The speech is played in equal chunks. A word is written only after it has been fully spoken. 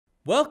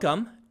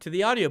Welcome to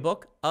the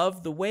audiobook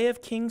of The Way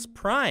of Kings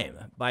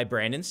Prime by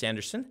Brandon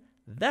Sanderson.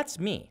 That's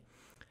me.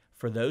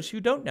 For those who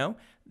don't know,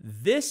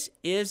 this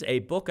is a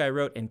book I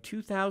wrote in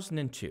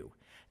 2002.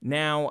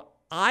 Now,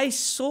 I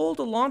sold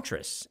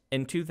Elantris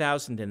in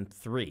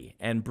 2003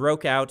 and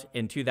broke out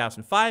in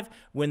 2005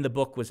 when the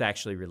book was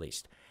actually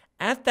released.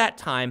 At that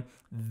time,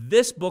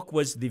 this book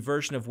was the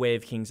version of Way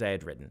of Kings I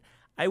had written.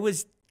 I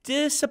was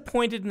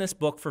disappointed in this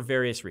book for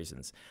various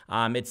reasons.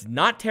 It's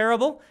not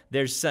terrible.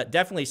 There's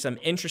definitely some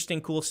interesting,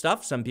 cool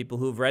stuff. Some people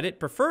who've read it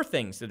prefer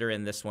things that are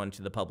in this one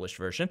to the published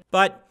version,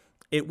 but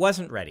it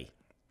wasn't ready.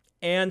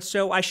 And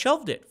so I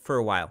shelved it for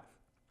a while.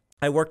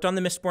 I worked on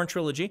the Mistborn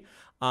trilogy,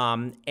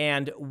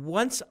 and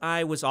once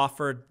I was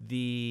offered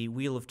the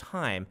Wheel of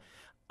Time,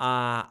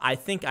 I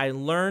think I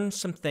learned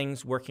some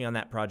things working on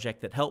that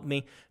project that helped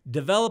me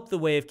develop The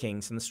Way of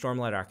Kings and the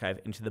Stormlight Archive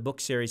into the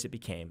book series it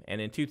became. And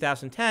in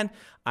 2010,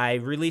 I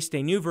released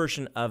a new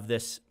version of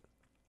this,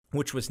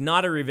 which was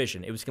not a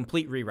revision. It was a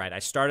complete rewrite. I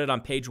started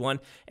on page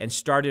 1 and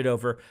started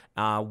over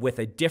with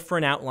a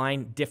different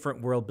outline,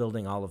 different world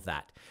building, all of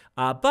that.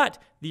 But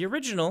the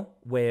original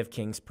Way of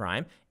Kings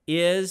Prime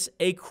is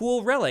a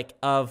cool relic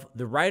of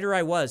the writer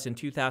I was in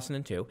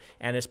 2002,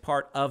 and as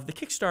part of the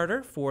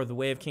Kickstarter for the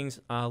Way of Kings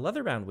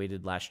Leatherbound we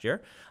did last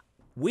year,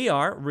 we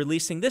are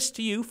releasing this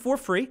to you for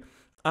free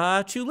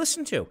to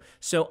listen to.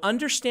 So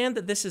understand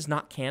that this is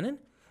not canon.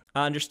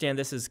 Understand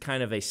this is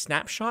kind of a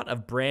snapshot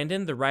of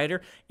Brandon, the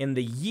writer, in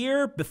the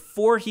year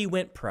before he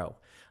went pro.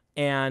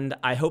 And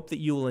I hope that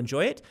you will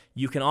enjoy it.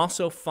 You can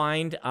also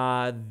find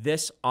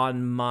this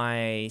on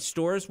my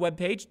store's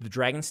webpage, the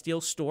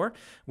Dragonsteel store,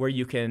 where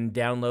you can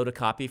download a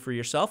copy for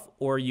yourself,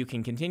 or you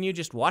can continue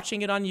just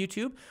watching it on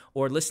YouTube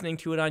or listening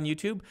to it on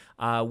YouTube,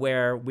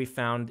 where we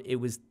found it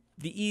was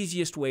the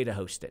easiest way to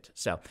host it.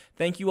 So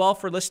thank you all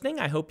for listening.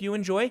 I hope you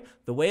enjoy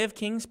The Way of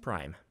Kings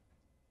Prime.